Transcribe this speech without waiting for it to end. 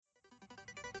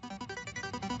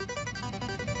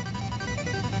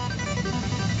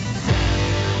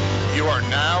are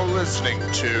now listening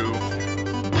to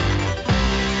the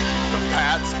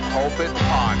Pat's Pulpit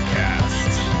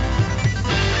Podcast.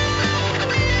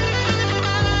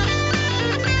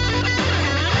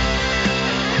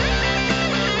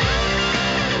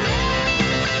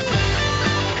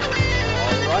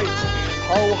 All right.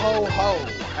 Ho, ho, ho.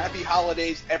 Happy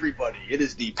holidays, everybody. It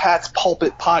is the Pat's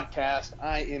Pulpit Podcast.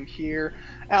 I am here,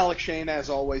 Alex Shane, as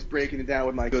always, breaking it down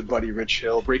with my good buddy Rich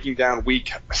Hill, breaking down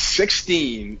Week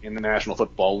 16 in the National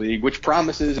Football League, which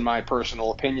promises, in my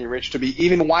personal opinion, Rich, to be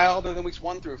even wilder than Weeks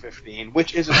 1 through 15,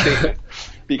 which is a statement,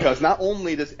 because not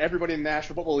only does everybody in the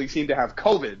National Football League seem to have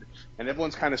COVID, and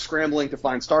everyone's kind of scrambling to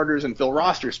find starters and fill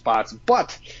roster spots,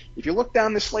 but if you look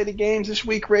down the slate of games this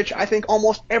week, Rich, I think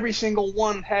almost every single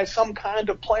one has some kind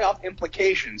of playoff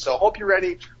implication. So hope you're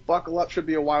ready. Buckle up. Should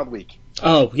be a wild week.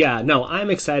 Oh, yeah. No, I'm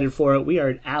excited for it. We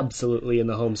are absolutely in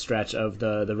the home stretch of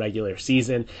the regular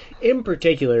season. In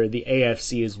particular, the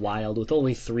AFC is wild with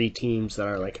only 3 teams that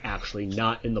are actually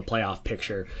not in the playoff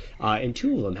picture, and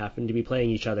 2 of them happen to be playing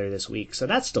each other this week, so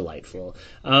that's delightful.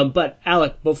 But,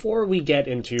 Alec, before we get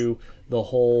into the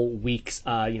whole week's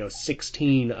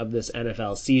 16 of this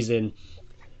NFL season,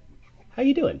 how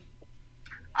you doing?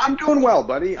 I'm doing well,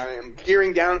 buddy. I am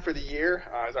gearing down for the year,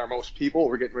 as are most people.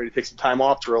 We're getting ready to take some time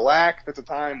off to relax. That's a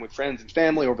time with friends and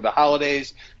family over the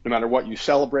holidays. No matter what you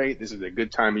celebrate, this is a good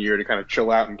time of year to kind of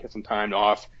chill out and get some time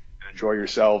off and enjoy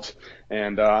yourselves.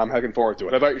 And I'm looking forward to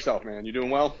it. How about yourself, man? You doing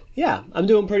well? Yeah, I'm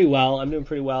doing pretty well.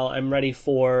 I'm ready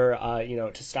for,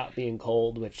 to stop being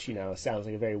cold, which, sounds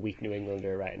like a very weak New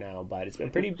Englander right now, but it's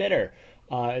been pretty bitter.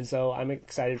 And so I'm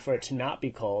excited for it to not be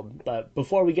cold. But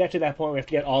before we get to that point, we have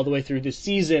to get all the way through the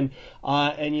season.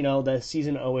 The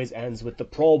season always ends with the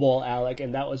Pro Bowl, Alec,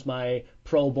 and that was my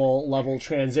Pro Bowl level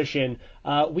transition.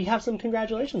 We have some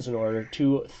congratulations in order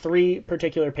to 3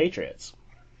 particular Patriots.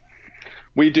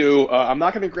 We do. I'm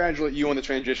not going to congratulate you on the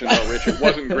transition, though, Rich. It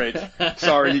wasn't great.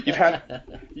 Sorry, you've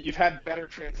had better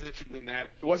transition than that.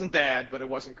 It wasn't bad, but it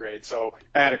wasn't great, so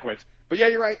adequate. But yeah,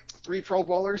 you're right. 3 Pro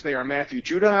Bowlers. They are Matthew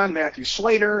Judon, Matthew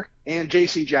Slater, and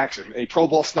J.C. Jackson, a Pro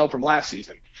Bowl snub from last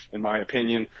season, in my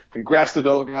opinion. Congrats to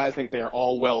those guys. I think they are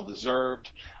all well-deserved.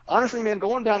 Honestly, man,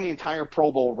 going down the entire Pro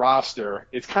Bowl roster,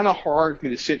 it's kind of hard for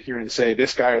me to sit here and say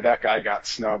this guy or that guy got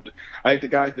snubbed. I think the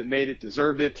guys that made it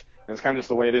deserved it. And it's kind of just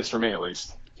the way it is for me, at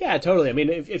least. Yeah, totally. I mean,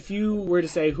 if you were to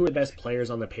say who are the best players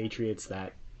on the Patriots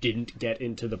that didn't get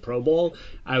into the Pro Bowl,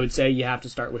 I would say you have to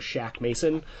start with Shaq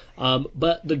Mason.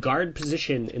 But the guard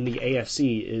position in the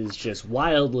AFC is just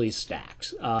wildly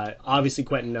stacked. Obviously,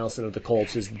 Quentin Nelson of the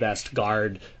Colts is the best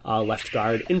guard, left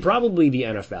guard, in probably the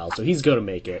NFL, so he's going to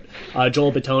make it.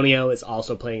 Joel Bitonio is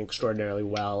also playing extraordinarily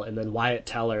well, and then Wyatt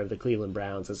Teller of the Cleveland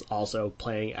Browns is also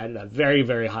playing at a very,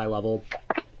 very high level.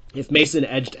 If Mason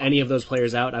edged any of those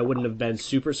players out, I wouldn't have been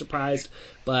super surprised,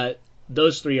 but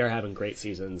those 3 are having great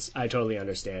seasons. I totally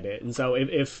understand it. And so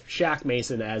if Shaq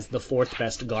Mason, as the 4th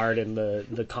best guard in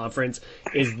the conference,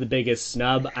 is the biggest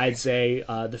snub, I'd say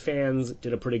the fans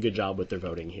did a pretty good job with their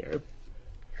voting here.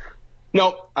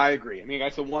 No, I agree. I mean,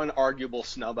 that's the one arguable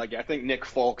snub I get. I think Nick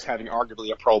Folk's having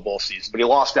arguably a Pro Bowl season, but he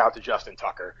lost out to Justin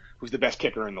Tucker, who's the best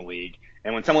kicker in the league.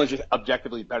 And when someone's just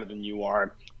objectively better than you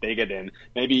are, they get in.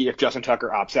 Maybe if Justin Tucker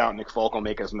opts out, Nick Folk will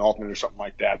make it as an alternate or something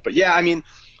like that. But yeah, I mean,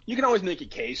 you can always make a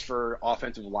case for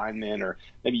offensive linemen or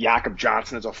maybe Jakob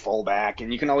Johnson as a fullback,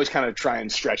 and you can always kind of try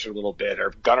and stretch it a little bit,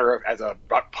 or Gunner as a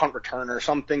punt returner,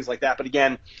 some things like that. But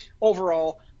again,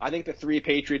 overall, I think the 3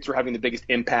 Patriots were having the biggest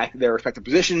impact at their respective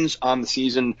positions on the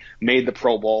season, made the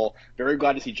Pro Bowl. Very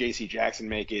glad to see J.C. Jackson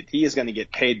make it. He is going to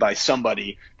get paid by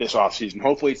somebody this offseason.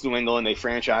 Hopefully it's New England. They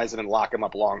franchise it and lock him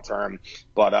up long term.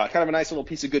 But kind of a nice little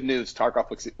piece of good news to talk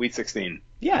off Week 16.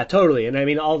 Yeah, totally. And I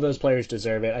mean, all of those players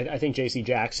deserve it. I think J.C.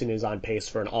 Jackson is on pace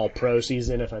for an all-pro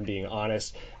season, if I'm being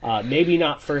honest. Maybe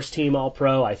not first-team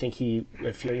all-pro. I think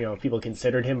if people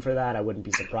considered him for that, I wouldn't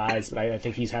be surprised. But I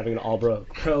think he's having an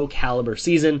all-pro caliber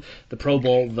season. The Pro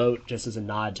Bowl vote just is a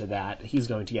nod to that. He's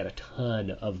going to get a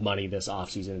ton of money this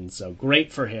offseason, so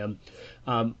great for him.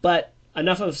 But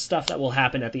enough of stuff that will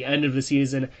happen at the end of the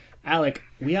season. Alec,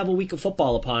 we have a week of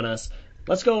football upon us.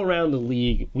 Let's go around the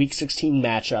league, Week 16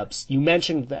 matchups. You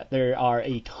mentioned that there are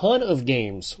a ton of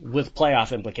games with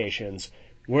playoff implications.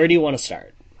 Where do you want to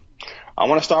start? I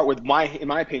want to start with, in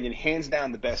my opinion, hands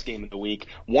down the best game of the week.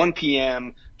 1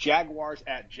 p.m., Jaguars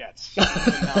at Jets. I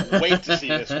cannot wait to see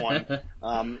this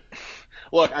one.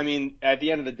 Look, I mean, at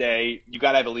the end of the day, you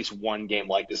got to have at least one game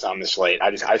like this on the slate.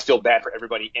 I feel bad for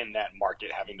everybody in that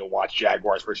market having to watch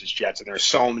Jaguars versus Jets, and there's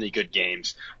so many good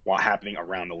games while happening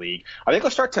around the league. I think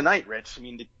let's start tonight, Rich. I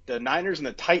mean, the Niners and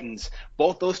the Titans,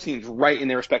 both those teams right in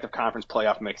their respective conference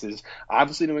playoff mixes.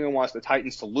 Obviously, New England wants the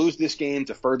Titans to lose this game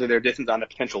to further their distance on the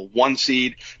potential 1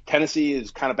 seed. Tennessee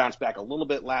has kind of bounced back a little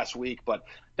bit last week, but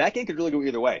that game could really go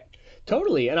either way.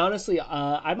 Totally. And honestly,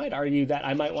 I might argue that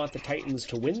I might want the Titans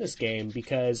to win this game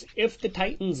because if the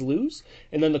Titans lose,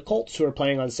 and then the Colts, who are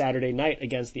playing on Saturday night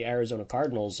against the Arizona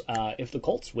Cardinals, if the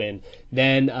Colts win,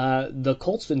 then the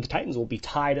Colts and the Titans will be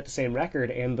tied at the same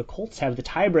record, and the Colts have the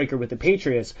tiebreaker with the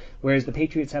Patriots, whereas the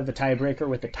Patriots have the tiebreaker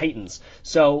with the Titans.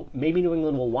 So maybe New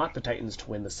England will want the Titans to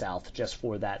win the South just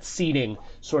for that seeding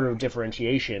sort of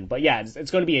differentiation. But yeah,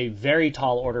 it's going to be a very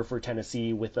tall order for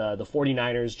Tennessee with the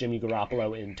 49ers, Jimmy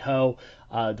Garoppolo in tow.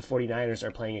 The 49ers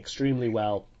are playing extremely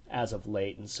well as of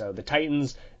late, and so the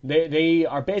Titans, they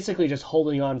are basically just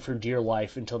holding on for dear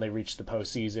life until they reach the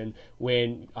postseason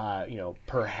when,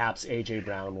 perhaps A.J.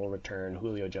 Brown will return,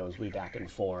 Julio Jones will be back in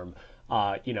form.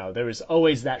 There was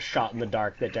always that shot in the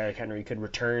dark that Derrick Henry could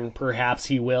return. Perhaps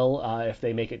he will if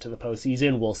they make it to the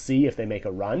postseason. We'll see if they make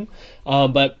a run.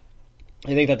 But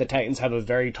I think that the Titans have a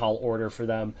very tall order for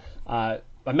them.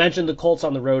 I mentioned the Colts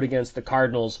on the road against the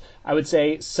Cardinals. I would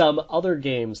say some other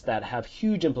games that have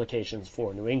huge implications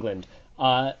for New England.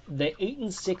 The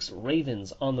 8-6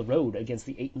 Ravens on the road against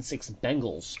the 8-6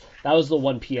 Bengals. That was the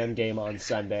 1 p.m. game on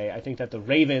Sunday. I think that the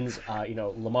Ravens,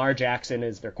 Lamar Jackson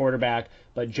is their quarterback,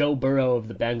 but Joe Burrow of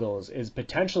the Bengals is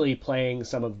potentially playing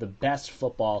some of the best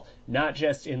football, not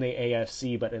just in the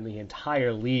AFC, but in the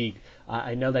entire league.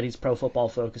 I know that he's Pro Football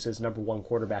Focus's number 1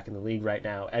 quarterback in the league right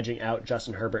now, edging out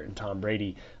Justin Herbert and Tom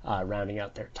Brady, rounding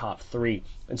out their top 3.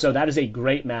 And so that is a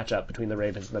great matchup between the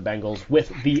Ravens and the Bengals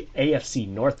with the AFC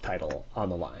North title on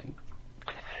the line.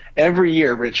 Every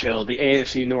year, Rich Hill, the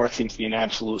AFC North seems to be an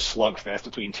absolute slugfest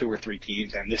between 2 or 3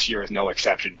 teams, and this year is no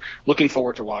exception. Looking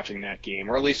forward to watching that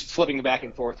game, or at least flipping back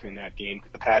and forth between that game.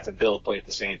 The Pats and Bills play at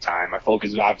the same time. My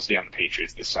focus is obviously on the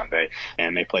Patriots this Sunday,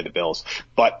 and they play the Bills.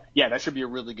 But, yeah, that should be a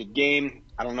really good game.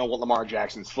 I don't know what Lamar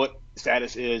Jackson's foot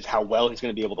status is, how well he's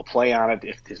going to be able to play on it,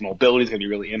 if his mobility is going to be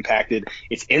really impacted.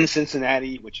 It's in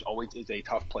Cincinnati, which always is a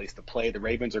tough place to play. The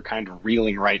Ravens are kind of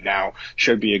reeling right now.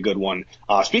 Should be a good one.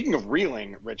 Speaking of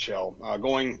reeling, Rich Hill,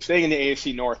 staying in the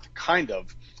AFC North, kind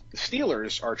of, the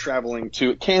Steelers are traveling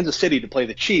to Kansas City to play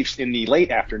the Chiefs in the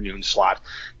late afternoon slot.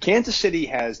 Kansas City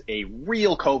has a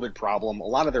real COVID problem. A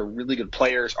lot of their really good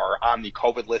players are on the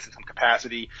COVID list in some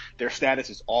capacity. Their status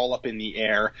is all up in the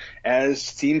air, as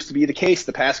seems to be the case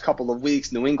the past couple of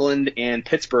weeks. New England and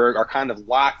Pittsburgh are kind of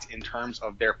locked in terms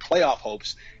of their playoff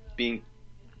hopes being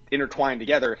intertwined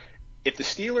together. If the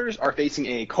Steelers are facing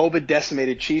a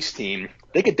COVID-decimated Chiefs team,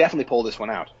 they could definitely pull this one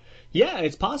out. Yeah,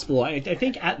 it's possible. I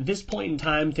think at this point in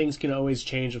time, things can always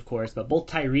change, of course, but both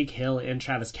Tyreek Hill and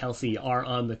Travis Kelce are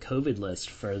on the COVID list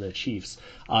for the Chiefs,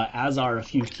 as are a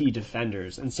few key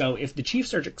defenders. And so if the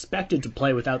Chiefs are expected to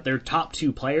play without their top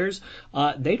 2 players,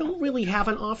 they don't really have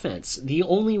an offense. The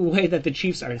only way that the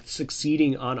Chiefs are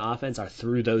succeeding on offense are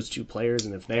through those 2 players,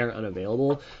 and if they are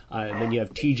unavailable, and then you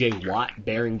have TJ Watt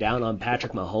bearing down on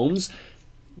Patrick Mahomes,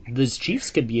 the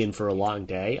Chiefs could be in for a long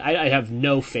day. I have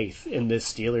no faith in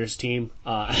this Steelers team.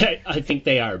 I think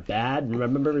they are bad.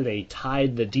 Remember, they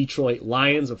tied the Detroit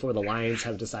Lions before the Lions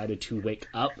have decided to wake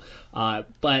up.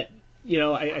 But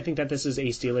I think that this is a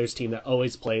Steelers team that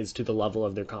always plays to the level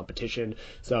of their competition,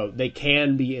 so they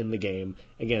can be in the game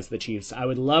against the Chiefs. I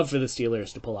would love for the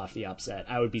Steelers to pull off the upset.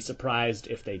 I would be surprised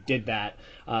if they did that.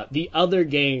 The other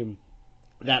game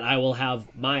that I will have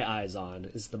my eyes on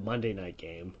is the Monday night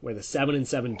game, where the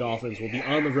 7-7 Dolphins will be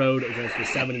on the road against the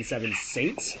 7-7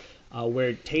 Saints,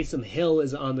 where Taysom Hill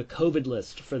is on the COVID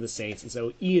list for the Saints, and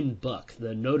so Ian Book,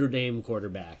 the Notre Dame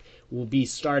quarterback, will be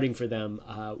starting for them,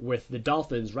 with the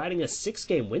Dolphins riding a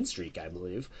 6-game win streak, I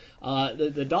believe.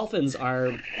 The Dolphins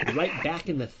are right back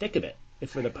in the thick of it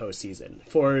for the postseason.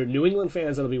 For New England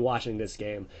fans that'll be watching this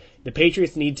game, the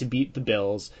Patriots need to beat the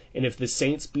Bills, and if the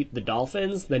Saints beat the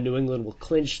Dolphins, then New England will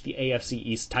clinch the AFC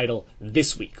East title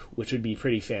this week, which would be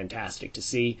pretty fantastic to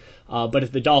see. But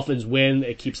if the Dolphins win,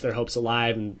 it keeps their hopes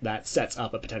alive, and that sets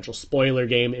up a potential spoiler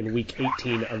game in Week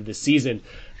 18 of the season.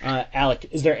 Alec,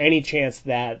 is there any chance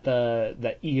that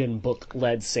the Ian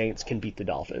Book-led Saints can beat the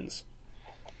Dolphins?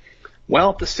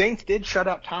 Well, the Saints did shut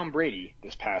out Tom Brady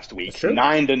this past week,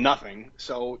 9-0.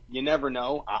 So you never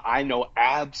know. I know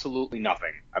absolutely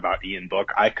nothing about Ian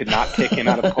Book. I could not pick him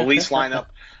out of a police lineup.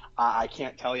 I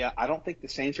can't tell you. I don't think the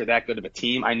Saints are that good of a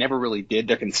team. I never really did.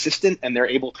 They're consistent, and they're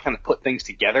able to kind of put things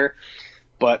together.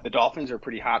 But the Dolphins are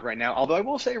pretty hot right now. Although I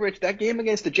will say, Rich, that game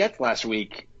against the Jets last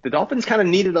week, the Dolphins kind of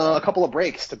needed a couple of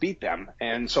breaks to beat them.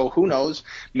 And so who knows,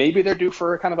 maybe they're due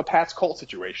for kind of a Pats Colts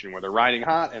situation where they're riding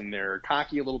hot and they're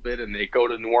cocky a little bit and they go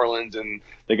to New Orleans and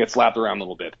they get slapped around a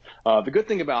little bit. The good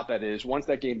thing about that is once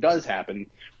that game does happen,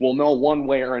 we'll know one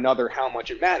way or another how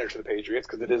much it matters to the Patriots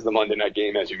because it is the Monday night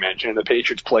game, as you mentioned. The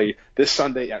Patriots play this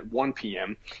Sunday at 1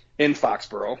 p.m. in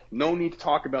Foxborough. No need to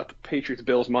talk about the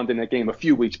Patriots-Bills Monday night game a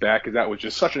few weeks back because that was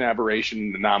just such an aberration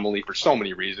and anomaly for so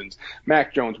many reasons.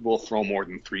 Mac Jones will throw more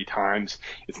than 3 times.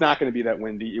 It's not going to be that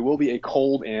windy. It will be a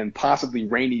cold and possibly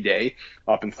rainy day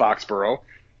up in Foxborough.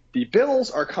 The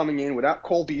Bills are coming in without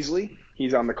Cole Beasley.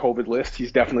 He's on the COVID list.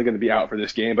 He's definitely going to be out for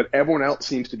this game, but everyone else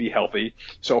seems to be healthy.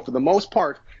 So for the most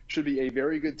part, should be a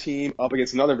very good team up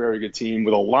against another very good team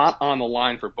with a lot on the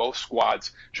line for both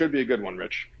squads. Should be a good one,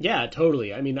 Rich. Yeah,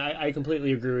 totally. I mean, I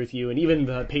completely agree with you. And even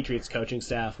the Patriots coaching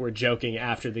staff were joking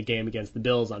after the game against the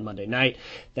Bills on Monday night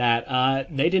that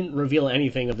they didn't reveal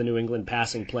anything of the New England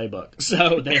passing playbook.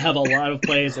 So they have a lot of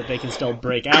plays that they can still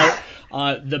break out.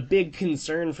 The big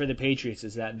concern for the Patriots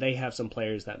is that they have some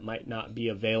players that might not be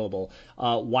available.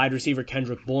 Wide receiver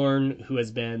Kendrick Bourne, who has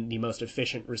been the most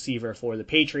efficient receiver for the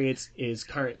Patriots, is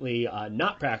currently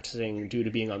not practicing due to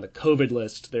being on the COVID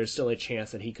list. There's still a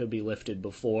chance that he could be lifted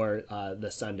before the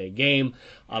Sunday game,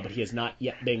 but he has not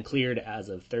yet been cleared as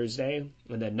of Thursday.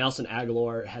 And then Nelson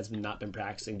Agholor has not been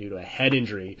practicing due to a head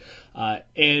injury.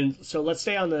 And so let's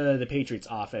stay on the Patriots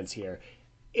offense here.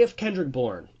 If Kendrick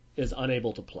Bourne is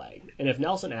unable to play, and if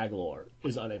Nelson Agholor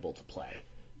is unable to play,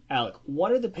 Alec,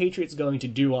 what are the Patriots going to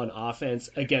do on offense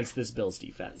against this Bills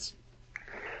defense?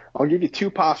 I'll give you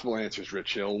 2 possible answers,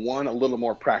 Rich Hill. One a little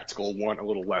more practical, one a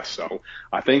little less so.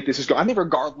 I think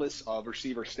regardless of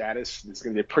receiver status, this is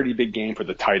going to be a pretty big game for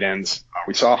the tight ends.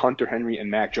 We saw Hunter Henry and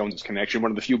Mac Jones' connection,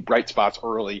 one of the few bright spots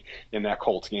early in that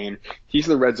Colts game. He's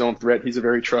the red zone threat. He's a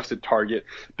very trusted target.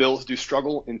 Bills do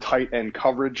struggle in tight end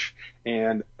coverage,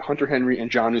 and Hunter Henry and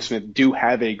Jonnu Smith do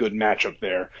have a good matchup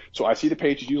there. So I see the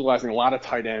Patriots utilizing a lot of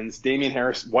tight ends. Damian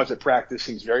Harris was at practice.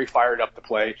 He's very fired up to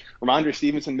play. Ramondre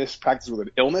Stevenson missed practice with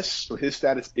an illness, so his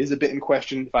status is a bit in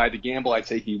question. If I had to gamble, I'd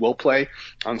say he will play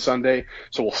on Sunday.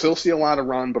 So we'll still see a lot of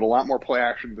run, but a lot more play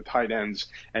action with the tight ends,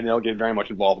 and they'll get very much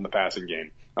involved in the passing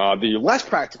game. The less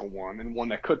practical one, and one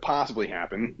that could possibly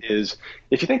happen, is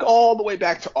if you think all the way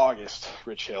back to August,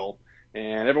 Rich Hill,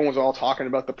 and everyone was all talking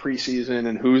about the preseason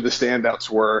and who the standouts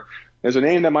were, there's a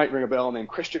name that might ring a bell named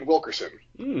Christian Wilkerson,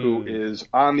 who is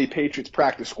on the Patriots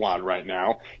practice squad right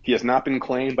now. He has not been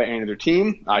claimed by any other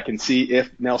team. I can see if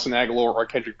Nelson Agholor or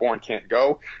Kendrick Bourne can't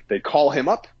go, they call him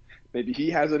up. Maybe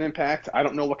he has an impact. I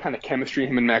don't know what kind of chemistry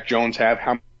him and Mac Jones have,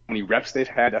 how many reps they've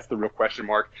had. That's the real question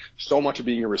mark. So much of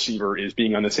being a receiver is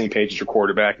being on the same page as your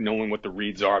quarterback, knowing what the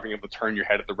reads are, being able to turn your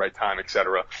head at the right time,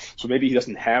 etc. So maybe he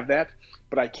doesn't have that,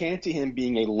 but I can't see him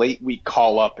being a late week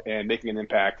call up and making an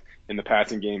impact in the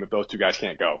passing game if those 2 guys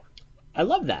can't go. I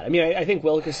love that. I mean, I think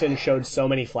Wilkerson showed so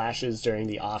many flashes during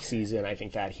the offseason. I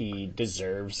think that he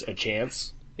deserves a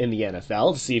chance in the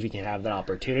NFL to see if he can have that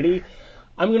opportunity.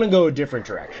 I'm going to go a different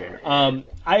direction.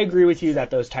 I agree with you that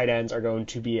those tight ends are going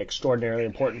to be extraordinarily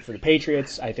important for the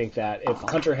Patriots. I think that if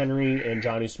Hunter Henry and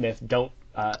Jonnu Smith don't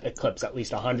eclipse at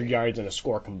least 100 yards and a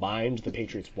score combined, the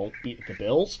Patriots won't beat the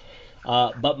Bills.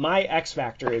 But my X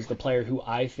factor is the player who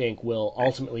I think will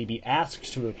ultimately be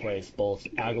asked to replace both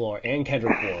Agholor and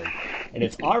Kendrick Bourne. And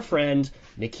it's our friend,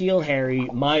 N'Keal Harry,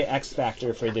 my X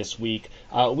factor for this week.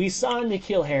 We saw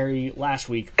N'Keal Harry last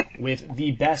week with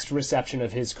the best reception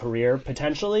of his career,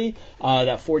 potentially.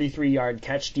 That 43-yard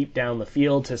catch deep down the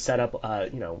field to set up,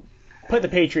 put the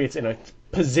Patriots in a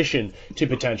position to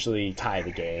potentially tie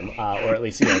the game, or at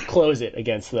least, close it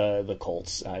against the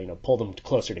Colts, pull them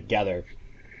closer together.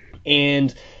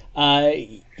 And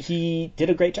he did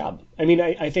a great job. I mean,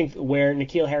 I think where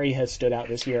N'Keal Harry has stood out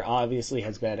this year obviously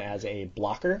has been as a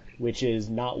blocker, which is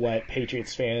not what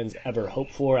Patriots fans ever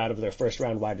hope for out of their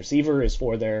first-round wide receiver, is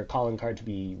for their calling card to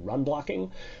be run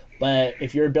blocking. But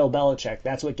if you're Bill Belichick,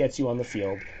 that's what gets you on the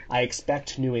field. I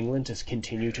expect New England to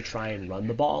continue to try and run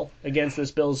the ball against this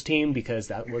Bills team because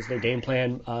that was their game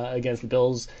plan against the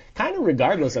Bills, kind of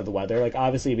regardless of the weather. Like,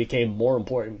 obviously it became more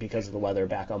important because of the weather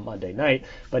back on Monday night,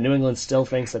 but New England still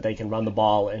thinks that they can run the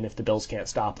ball, and if the Bills can't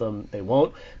stop them, they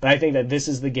won't. But I think that this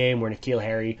is the game where N'Keal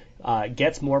Harry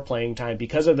gets more playing time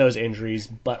because of those injuries,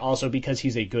 but also because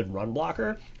he's a good run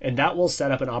blocker, and that will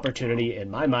set up an opportunity in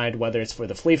my mind, whether it's for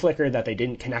the flea flicker that they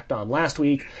didn't connect on last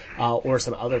week or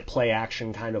some other play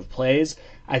action kind of plays.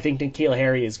 I think N'Keal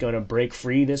Harry is going to break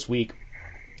free this week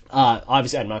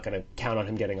Obviously, I'm not going to count on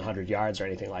him getting 100 yards or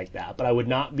anything like that, but I would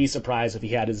not be surprised if he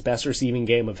had his best receiving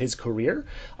game of his career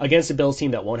against a Bills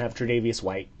team that won't have Tre'Davious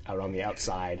White out on the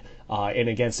outside, and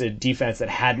against a defense that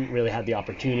hadn't really had the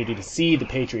opportunity to see the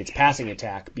Patriots' passing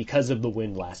attack because of the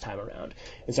wind last time around.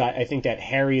 And so I think that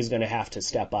Harry is going to have to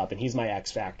step up, and he's my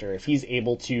X factor. If he's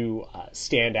able to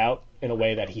stand out in a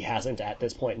way that he hasn't at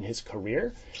this point in his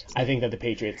career, I think that the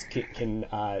Patriots can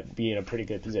be in a pretty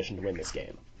good position to win this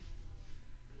game.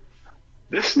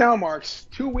 This now marks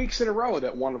 2 weeks in a row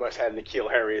that one of us had N'Keal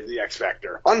Harry as the X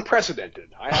Factor.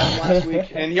 Unprecedented. I had him last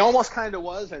week, and he almost kind of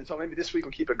was, and so maybe this week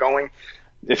we'll keep it going.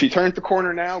 If he turns the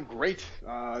corner now, great.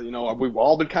 We've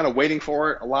all been kind of waiting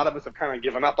for it. A lot of us have kind of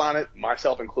given up on it,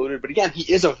 myself included. But again,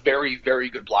 he is a very, very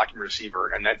good blocking receiver,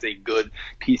 and that's a good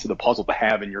piece of the puzzle to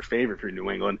have in your favor if you're New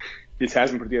England. This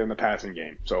hasn't put together in the passing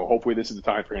game, so hopefully this is the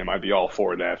time for him. I'd be all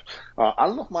for that. I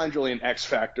don't know if mine's really an X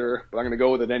factor, but I'm going to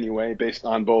go with it anyway based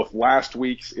on both last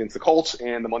week's against the Colts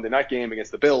and the Monday night game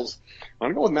against the Bills. I'm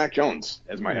going to go with Mac Jones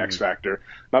as my X factor,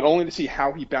 not only to see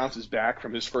how he bounces back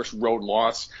from his first road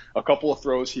loss, a couple of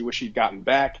throws he wished he'd gotten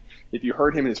back. If you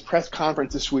heard him in his press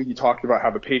conference this week, he talked about how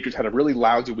the Patriots had a really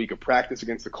lousy week of practice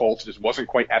against the Colts. It just wasn't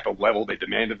quite at the level they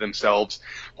demanded themselves.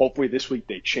 Hopefully this week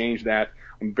they change that.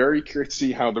 I'm very curious to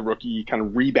see how the rookie kind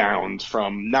of rebounds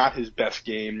from not his best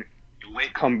game.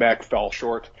 Late comeback fell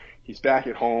short. He's back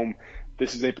at home.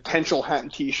 This is a potential hat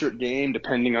and T-shirt game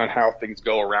depending on how things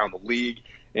go around the league.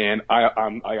 And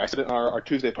I said it in our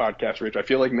Tuesday podcast, Rich, I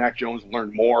feel like Mac Jones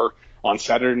learned more on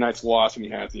Saturday night's loss than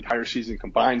he has the entire season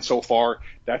combined so far.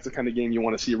 That's the kind of game you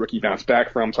want to see a rookie bounce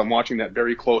back from. So I'm watching that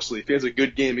very closely. If he has a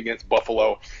good game against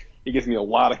Buffalo, it gives me a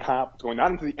lot of confidence going not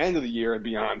into the end of the year and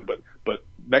beyond, but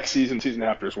next season, season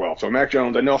after as well. So Mac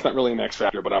Jones, I know it's not really an X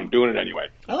factor, but I'm doing it anyway.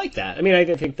 I like that. I mean, I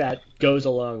think that goes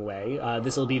a long way.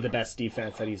 This will be the best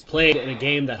defense that he's played in a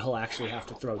game that he'll actually have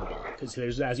to throw the ball.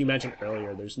 Because as you mentioned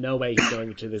earlier, there's no way he's going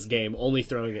into this game only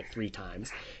throwing it 3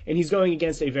 times. And he's going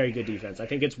against a very good defense. I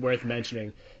think it's worth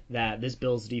mentioning that this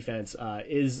Bills defense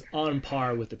is on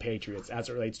par with the Patriots as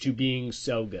it relates to being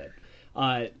so good.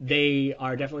 They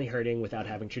are definitely hurting without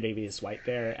having Tre'Davious White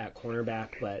there at cornerback,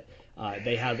 but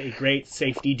they have a great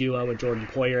safety duo with Jordan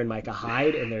Poyer and Micah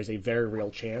Hyde, and there's a very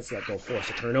real chance that they'll force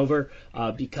a turnover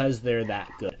because they're that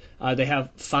good. They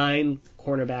have fine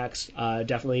cornerbacks.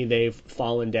 Definitely they've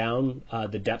fallen down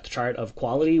the depth chart of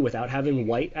quality without having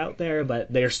White out there,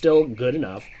 but they're still good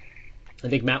enough. I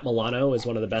think Matt Milano is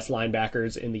one of the best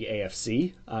linebackers in the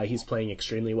AFC. He's playing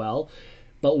extremely well.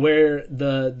 But where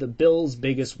the Bills'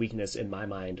 biggest weakness in my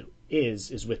mind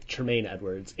is with Tremaine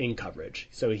Edwards in coverage.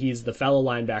 So he's the fellow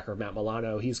linebacker of Matt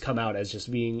Milano. He's come out as just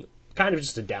being kind of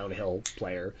just a downhill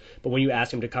player. But when you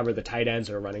ask him to cover the tight ends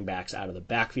or running backs out of the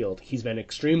backfield, he's been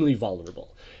extremely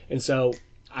vulnerable. And so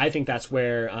I think that's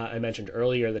where I mentioned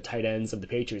earlier the tight ends of the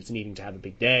Patriots needing to have a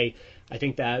big day. I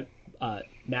think that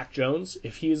Mac Jones,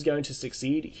 if he is going to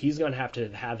succeed, he's going to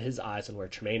have his eyes on where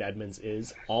Tremaine Edmunds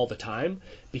is all the time,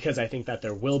 because I think that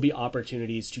there will be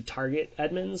opportunities to target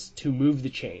Edmunds to move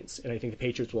the chains. And I think the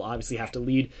Patriots will obviously have to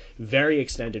lead very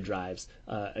extended drives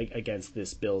against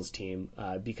this Bills team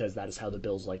because that is how the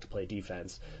Bills like to play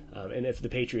defense. And if the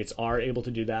Patriots are able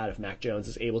to do that, if Mac Jones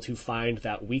is able to find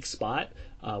that weak spot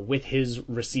with his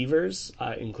receivers,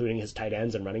 including his tight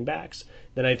ends and running backs,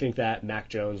 then I think that Mac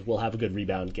Jones will have a good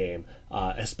rebound game,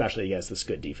 especially against this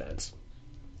good defense.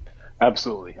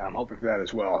 Absolutely. I'm hoping for that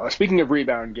as well. Speaking of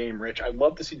rebound game, Rich, I'd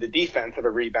love to see the defense have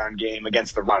a rebound game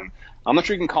against the run. I'm not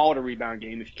sure you can call it a rebound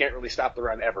game if you can't really stop the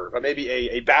run ever, but maybe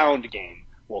a bound game,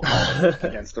 we'll call it,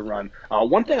 against the run.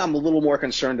 One thing I'm a little more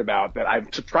concerned about that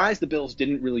I'm surprised the Bills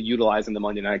didn't really utilize in the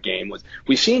Monday night game was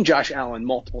we've seen Josh Allen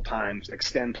multiple times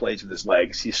extend plays with his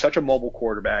legs. He's such a mobile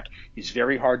quarterback. He's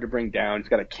very hard to bring down. He's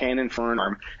got a cannon for an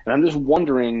arm. And I'm just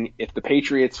wondering if the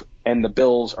Patriots and the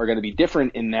Bills are going to be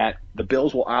different in that the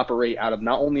Bills will operate out of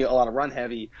not only a lot of run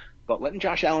heavy, but letting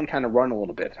Josh Allen kind of run a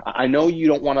little bit. I know you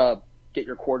don't want to get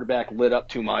your quarterback lit up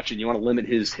too much and you want to limit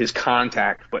his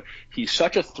contact, but he's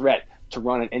such a threat to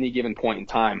run at any given point in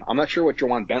time. I'm not sure what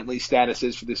Jawan Bentley's status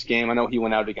is for this game. I know he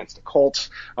went out against the Colts.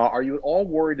 Are you at all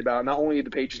worried about not only the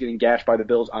Patriots getting gashed by the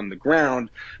Bills on the ground,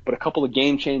 but a couple of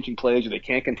game-changing plays where they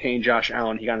can't contain Josh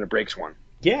Allen? He got into breaks one.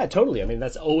 Yeah, totally. I mean,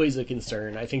 that's always a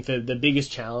concern. I think the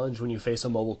biggest challenge when you face a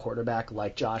mobile quarterback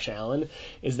like Josh Allen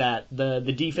is that the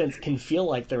defense can feel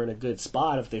like they're in a good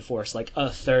spot if they force like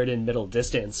a third and middle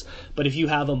distance. But if you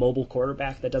have a mobile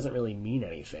quarterback, that doesn't really mean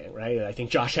anything, right? I think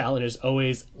Josh Allen is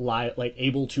always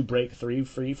able to break free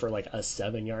for like a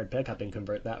 7-yard pickup and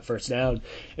convert that first down.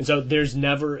 And so there's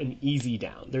never an easy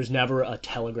down. There's never a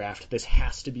telegraphed, this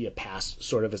has to be a pass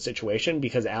sort of a situation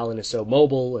because Allen is so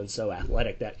mobile and so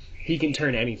athletic that he can turn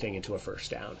turn anything into a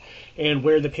first down. And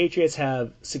where the Patriots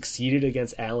have succeeded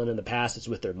against Allen in the past is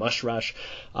with their mush rush,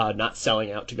 not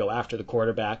selling out to go after the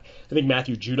quarterback. I think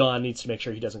Matthew Judon needs to make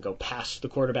sure he doesn't go past the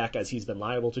quarterback as he's been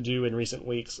liable to do in recent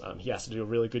weeks. He has to do a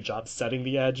really good job setting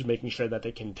the edge, making sure that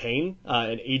they contain.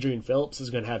 And Adrian Phillips is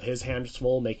going to have his hands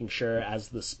full, making sure as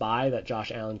the spy that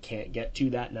Josh Allen can't get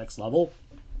to that next level.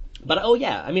 But,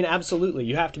 absolutely,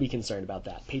 you have to be concerned about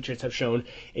that. Patriots have shown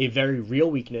a very real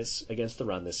weakness against the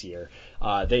run this year.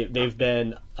 They've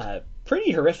been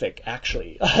pretty horrific,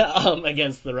 actually,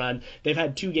 against the run. They've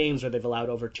had 2 games where they've allowed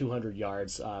over 200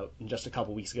 yards. Just a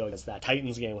couple weeks ago against that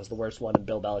Titans game was the worst one in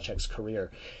Bill Belichick's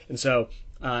career. And so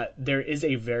there is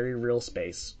a very real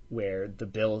space where the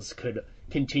Bills could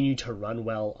continue to run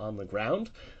well on the ground.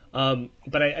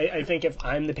 But I think if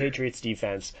I'm the Patriots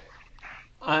defense,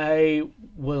 I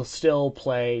will still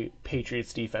play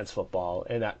Patriots defense football,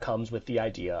 and that comes with the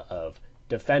idea of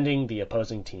defending the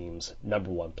opposing team's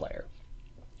number 1 player.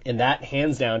 And that,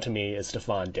 hands down to me, is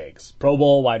Stephon Diggs. Pro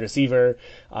Bowl wide receiver,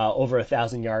 over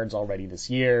 1,000 yards already this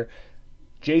year.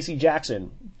 J.C. Jackson,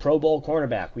 Pro Bowl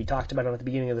cornerback. We talked about him at the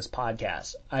beginning of this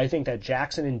podcast. I think that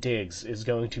Jackson and Diggs is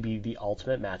going to be the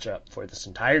ultimate matchup for this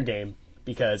entire game,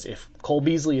 because if Cole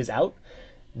Beasley is out,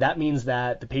 that means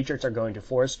that the Patriots are going to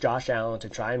force Josh Allen to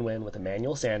try and win with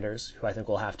Emmanuel Sanders, who I think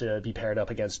will have to be paired up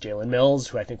against Jalen Mills,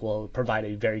 who I think will provide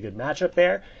a very good matchup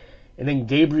there. And then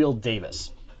Gabriel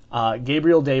Davis.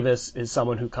 Gabriel Davis is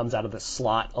someone who comes out of the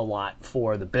slot a lot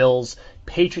for the Bills.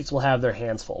 Patriots will have their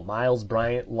hands full. Miles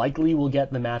Bryant likely will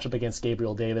get the matchup against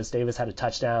Gabriel Davis. Davis had a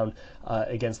touchdown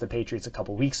against the Patriots a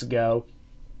couple weeks ago.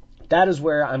 That is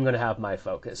where I'm going to have my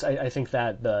focus. I think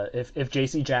that if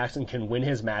J.C. Jackson can win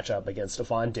his matchup against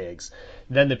Stephon Diggs,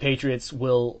 then the Patriots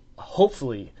will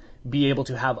hopefully be able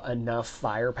to have enough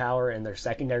firepower in their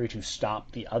secondary to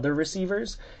stop the other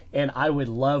receivers. And I would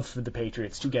love for the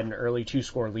Patriots to get an early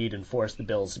 2-score lead and force the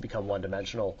Bills to become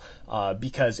one-dimensional,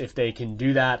 because if they can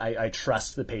do that, I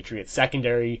trust the Patriots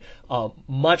secondary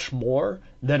much more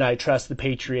than I trust the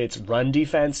Patriots run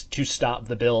defense to stop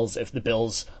the Bills if the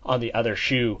Bills on the other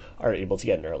shoe are able to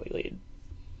get an early lead.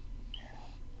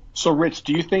 So, Rich,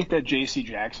 do you think that J.C.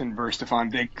 Jackson versus Stephon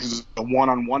Diggs is a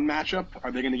one-on-one matchup? Are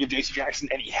they going to give J.C. Jackson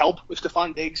any help with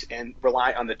Stephon Diggs and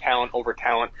rely on the talent over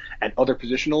talent at other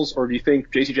positionals? Or do you think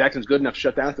J.C. Jackson's good enough to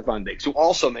shut down Stephon Diggs, who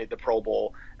also made the Pro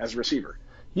Bowl as a receiver?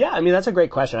 Yeah, that's a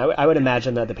great question. I would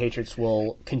imagine that the Patriots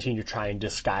will continue to try and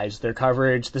disguise their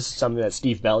coverage. This is something that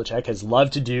Steve Belichick has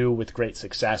loved to do with great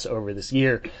success over this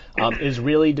year, is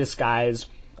really disguise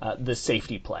the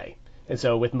safety play. And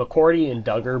so with McCourty and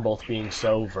Duggar both being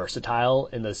so versatile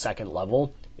in the second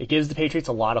level, it gives the Patriots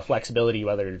a lot of flexibility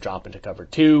whether to drop into cover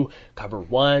 2, cover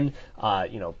 1,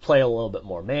 play a little bit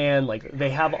more man. Like, they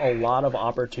have a lot of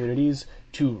opportunities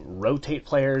to rotate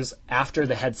players after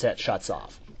the headset shuts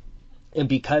off. And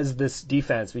because this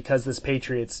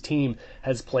Patriots team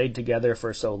has played together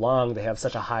for so long, they have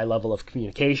such a high level of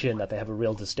communication that they have a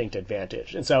real distinct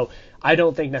advantage. And so I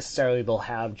don't think necessarily they'll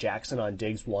have Jackson on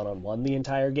Diggs one-on-one the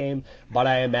entire game, but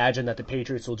I imagine that the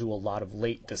Patriots will do a lot of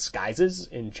late disguises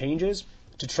and changes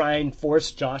to try and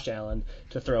force Josh Allen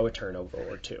to throw a turnover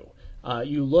or 2.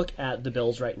 You look at the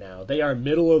Bills right now, they are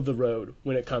middle of the road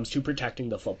when it comes to protecting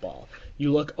the football.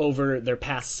 You look over their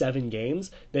past 7 games,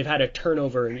 they've had a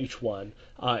turnover in each one,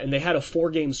 and they had a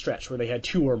 4-game stretch where they had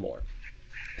 2 or more.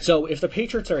 So if the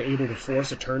Patriots are able to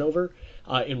force a turnover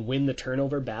and win the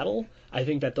turnover battle, I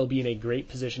think that they'll be in a great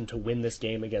position to win this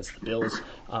game against the Bills.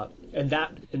 And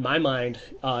that, in my mind,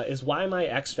 is why my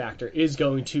X factor is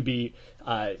going to be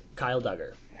Kyle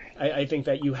Duggar. I think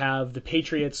that you have the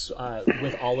Patriots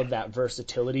with all of that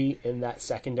versatility in that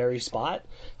secondary spot.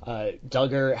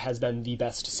 Duggar has been the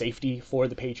best safety for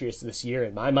the Patriots this year,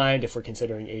 in my mind, if we're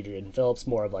considering Adrian Phillips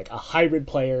more of like a hybrid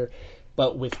player,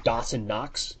 but with Dawson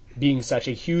Knox being such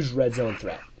a huge red zone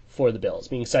threat for the Bills,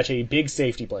 being such a big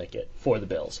safety blanket for the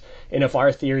Bills. And if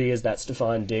our theory is that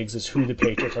Stephon Diggs is who the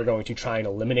Patriots are going to try and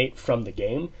eliminate from the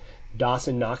game,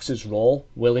 Dawson Knox's role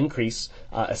will increase,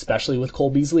 especially with Cole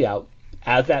Beasley out,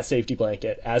 as that safety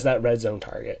blanket, as that red zone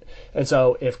target. And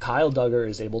so if Kyle Duggar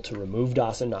is able to remove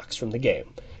Dawson Knox from the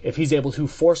game, if he's able to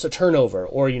force a turnover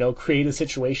or, create a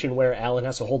situation where Allen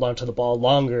has to hold on to the ball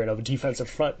longer and a defensive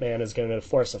front man is going to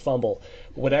force a fumble,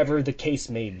 whatever the case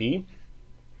may be,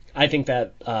 I think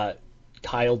that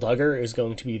Kyle Duggar is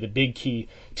going to be the big key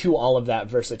to all of that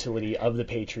versatility of the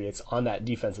Patriots on that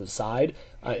defensive side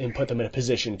and put them in a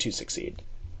position to succeed.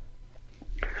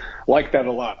 Like that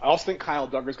a lot. I also think Kyle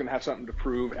Duggar is going to have something to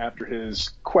prove after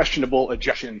his questionable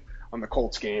ejection on the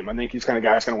Colts game. I think he's kind of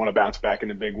guy that's going to want to bounce back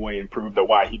in a big way and prove that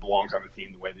why he belongs on the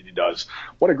team the way that he does.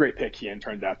 What a great pick he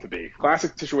turned out to be.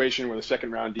 Classic situation where the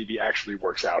second round DB actually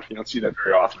works out. You don't see that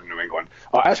very often in New England.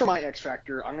 As for my X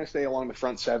factor, I'm going to stay along the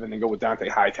front seven and go with Dante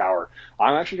Hightower.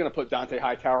 I'm actually going to put Dante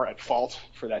Hightower at fault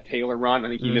for that Taylor run. I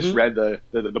think he misread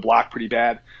the block pretty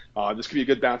bad. This could be a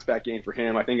good bounce back game for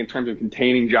him. I think in terms of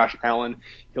containing Josh Allen,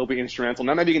 he'll be instrumental.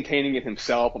 Not maybe containing it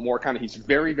himself, but more kind of he's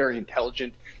very, very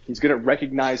intelligent. He's good at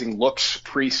recognizing looks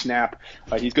pre-snap.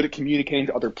 He's good at communicating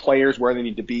to other players where they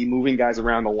need to be, moving guys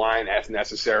around the line as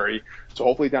necessary. So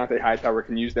hopefully Dante Hightower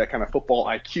can use that kind of football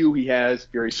IQ he has,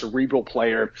 very cerebral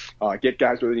player, get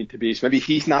guys where they need to be. So maybe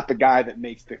he's not the guy that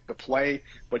makes the play,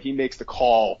 but he makes the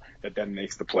call that then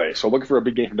makes the play. So looking for a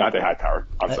big game from Dante Hightower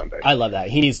on Sunday. I love that.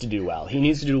 He needs to do well. He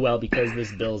needs to do well because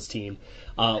this Bills team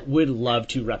would love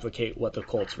to replicate what the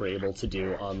Colts were able to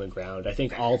do on the ground. I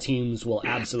think all teams will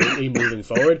absolutely, moving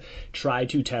forward, try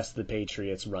to test the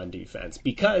Patriots' run defense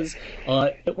because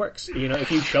it works. You know,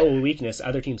 if you show a weakness,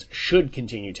 other teams should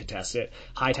continue to test it.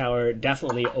 Hightower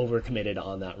definitely overcommitted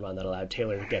on that run that allowed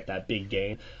Taylor to get that big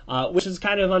gain, which is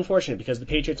kind of unfortunate because the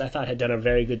Patriots, I thought, had done a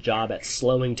very good job at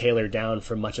slowing Taylor down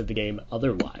for much of the game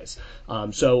otherwise.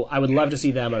 So I would love to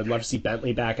see them. I would love to see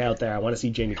Bentley back out there. I want to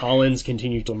see Jamie Collins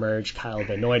continue to emerge, Kyle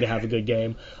Van Noy to have a good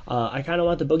game. I kind of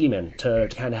want the Boogeyman to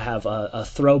kind of have a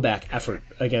throwback effort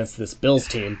against this Bills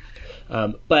team.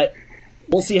 But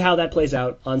we'll see how that plays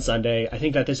out on Sunday. I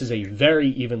think that this is a very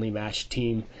evenly matched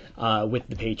team with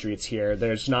the Patriots here.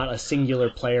 There's not a singular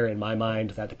player in my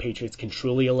mind that the Patriots can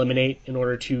truly eliminate in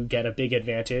order to get a big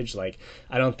advantage.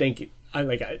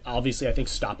 Obviously, I think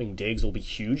stopping Diggs will be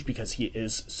huge because he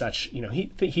is such,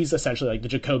 he's essentially like the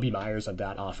Jacoby Myers of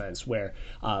that offense, but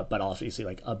obviously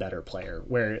like a better player.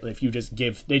 Where if you just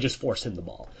they just force him the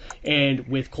ball, and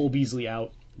with Cole Beasley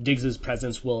out, Diggs's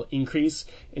presence will increase,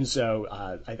 and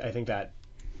so I think that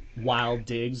while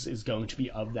Diggs is going to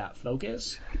be of that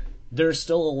focus, there's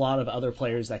still a lot of other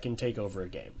players that can take over a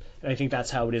game. And I think that's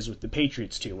how it is with the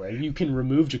Patriots too, where you can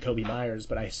remove Jacoby Myers,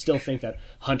 but I still think that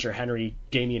Hunter Henry,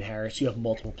 Damian Harris, you have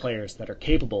multiple players that are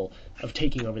capable of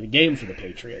taking over the game for the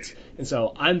Patriots. And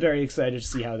so I'm very excited to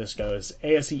see how this goes.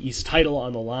 AFC East title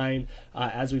on the line,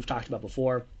 as we've talked about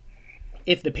before.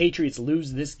 If the Patriots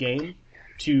lose this game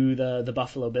to the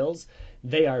Buffalo Bills,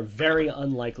 they are very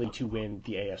unlikely to win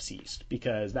the AFC East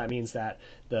because that means that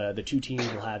the two teams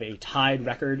will have a tied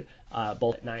record,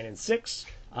 both at 9-6,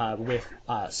 with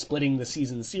splitting the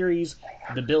season series.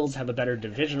 The Bills have a better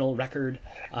divisional record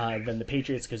than the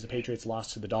Patriots because the Patriots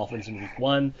lost to the Dolphins in Week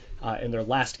 1, and their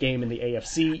last game in the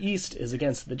AFC East is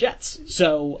against the Jets.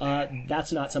 So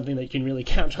that's not something that you can really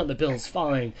count on the Bills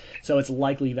falling. So it's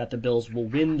likely that the Bills will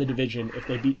win the division if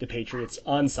they beat the Patriots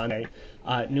on Sunday.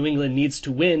 New England needs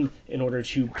to win in order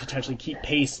to potentially keep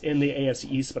pace in the AFC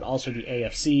East, but also the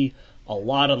AFC. A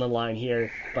lot on the line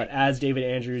here, but as David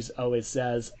Andrews always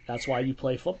says, that's why you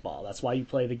play football. That's why you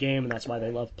play the game, and that's why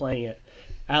they love playing it.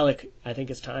 Alec, I think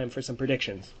it's time for some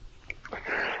predictions.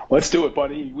 Let's do it,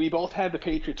 buddy. We both had the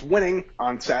Patriots winning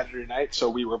on Saturday night, so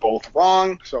we were both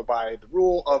wrong. So by the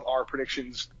rule of our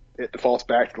predictions, it defaults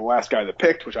back to the last guy that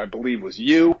picked, which I believe was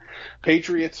you.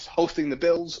 Patriots hosting the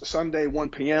Bills Sunday, 1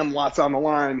 p.m. Lots on the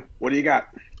line. What do you got?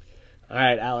 All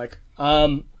right, Alec.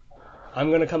 I'm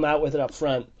going to come out with it up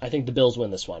front. I think the Bills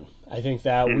win this one. I think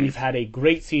that we've had a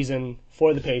great season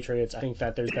for the Patriots. I think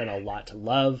that there's been a lot to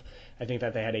love. I think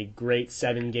that they had a great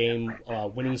 7-game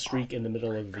winning streak in the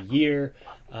middle of the year.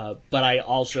 But I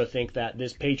also think that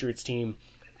this Patriots team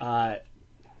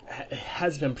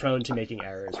has been prone to making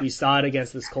errors. We saw it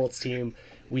against this Colts team.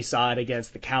 We saw it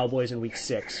against the Cowboys in Week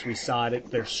 6. We saw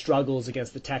their struggles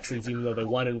against the Texans, even though they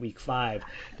won in Week 5.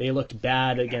 They looked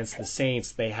bad against the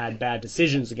Saints. They had bad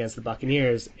decisions against the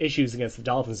Buccaneers, issues against the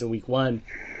Dolphins in Week 1.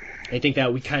 I think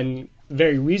that we can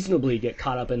very reasonably get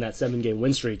caught up in that 7-game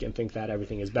win streak and think that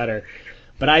everything is better.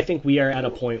 But I think we are at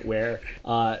a point where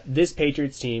this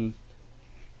Patriots team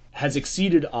has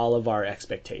exceeded all of our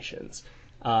expectations.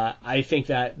 I think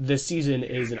that this season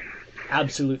is an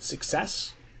absolute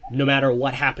success. No matter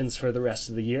what happens for the rest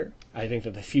of the year, I think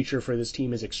that the future for this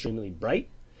team is extremely bright.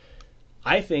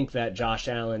 I think that Josh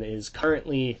Allen is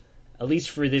currently, at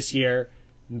least for this year,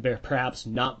 perhaps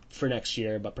not for next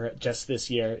year, but just this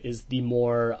year, is the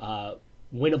more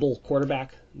winnable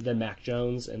quarterback than Mac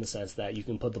Jones in the sense that you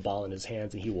can put the ball in his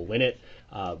hands and he will win it,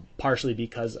 partially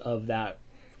because of that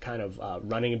kind of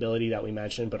running ability that we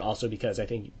mentioned, but also because I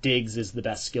think Diggs is the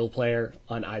best skill player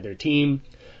on either team.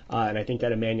 And I think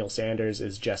that Emmanuel Sanders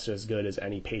is just as good as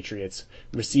any Patriots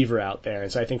receiver out there. And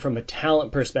so I think from a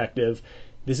talent perspective,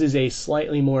 this is a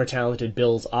slightly more talented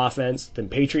Bills offense than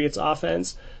Patriots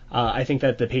offense. I think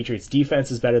that the Patriots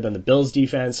defense is better than the Bills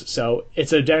defense, so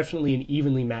it's definitely an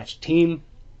evenly matched team.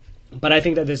 But I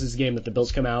think that this is a game that the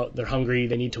Bills come out, they're hungry,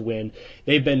 they need to win.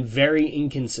 They've been very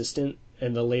inconsistent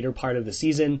in the later part of the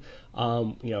season,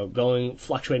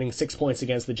 fluctuating 6 points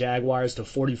against the Jaguars to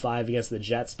 45 against the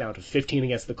Jets, down to 15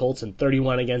 against the Colts and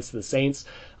 31 against the Saints.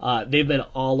 They've been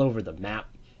all over the map.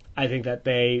 I think that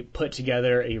they put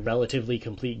together a relatively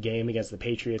complete game against the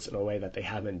Patriots in a way that they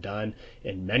haven't done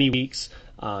in many weeks.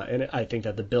 And I think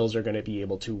that the Bills are going to be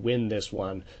able to win this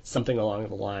one, something along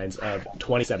the lines of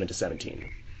 27-17.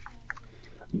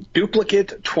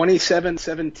 Duplicate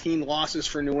 27-17 losses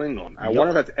for New England. I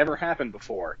wonder if that's ever happened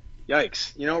before.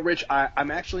 Yikes. Rich,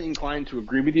 I'm actually inclined to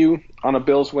agree with you on a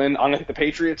Bills win. I'm going to hit the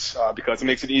Patriots because it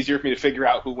makes it easier for me to figure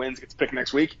out who wins, gets picked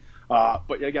next week.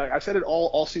 But yeah, I've said it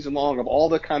all season long, of all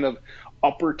the kind of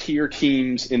upper tier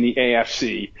teams in the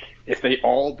AFC, if they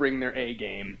all bring their A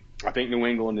game, I think New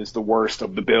England is the worst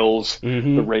of the Bills,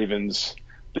 the Ravens,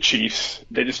 the Chiefs.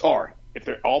 They just are. If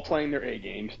they're all playing their A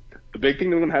games, the big thing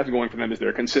New England has going for them is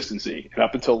their consistency. And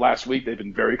up until last week, they've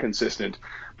been very consistent.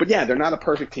 But yeah, they're not a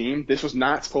perfect team. This was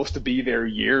not supposed to be their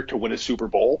year to win a Super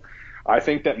Bowl. I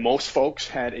think that most folks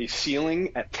had a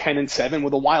ceiling at 10-7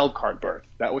 with a wild card berth.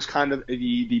 That was kind of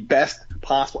the best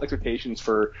possible expectations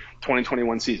for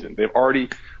 2021 season. They've already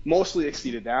mostly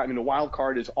exceeded that. I mean, the wild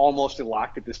card is almost a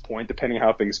lock at this point, depending on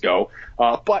how things go.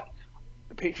 But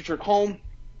the Patriots are at home.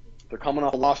 They're coming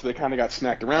off a loss, so they kind of got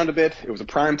smacked around a bit. It was a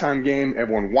primetime game.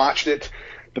 Everyone watched it.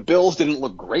 The Bills didn't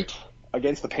look great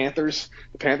against the Panthers.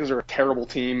 The Panthers are a terrible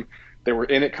team. They were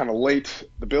in it kind of late.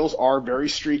 The Bills are very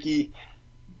streaky.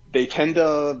 They tend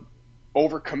to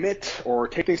overcommit or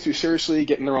take things too seriously,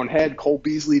 get in their own head. Cole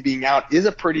Beasley being out is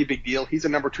a pretty big deal. He's a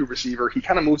number 2 receiver. He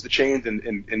kind of moves the chains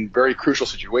in very crucial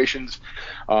situations.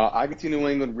 I can see New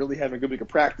England really having a good week of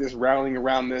practice, rallying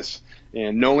around this,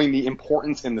 and knowing the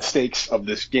importance and the stakes of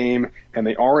this game. And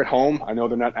they are at home. I know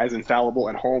they're not as infallible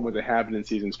at home as they have been in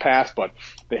seasons past, but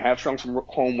they have strung some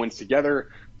home wins together.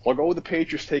 I'll go with the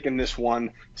Patriots taking this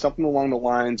one, something along the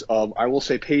lines of, I will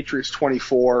say Patriots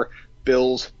 24,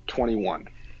 Bills 21.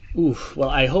 Oof. Well,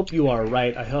 I hope you are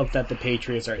right. I hope that the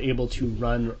Patriots are able to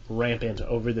run rampant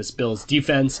over this Bills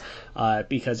defense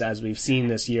because as we've seen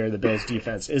this year, the Bills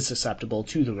defense is susceptible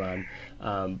to the run.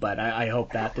 But I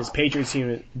hope that this Patriots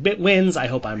team wins. I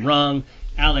hope I'm wrong.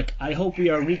 Alec, I hope we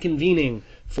are reconvening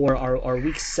for our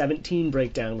Week 17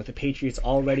 breakdown with the Patriots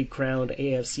already crowned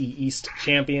AFC East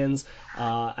champions.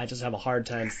 I just have a hard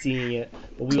time seeing it,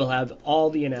 but we will have all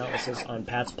the analysis on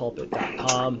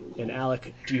patspulpit.com. And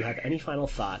Alec, do you have any final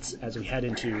thoughts as we head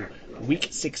into Week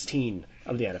 16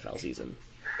 of the NFL season?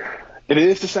 It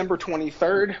is December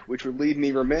 23rd, which would leave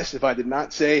me remiss if I did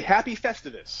not say Happy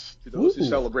Festivus to those who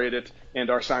celebrate it and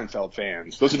our Seinfeld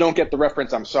fans. Those who don't get the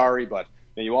reference, I'm sorry, but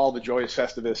may you all have a joyous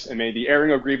Festivus, and may the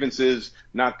airing of grievances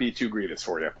not be too grievous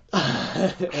for you.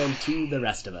 And to the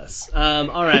rest of us.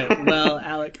 All right. Well,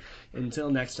 Alec, until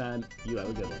next time, you have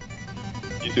a good one.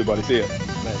 You too, buddy. See ya.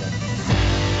 Bye-bye.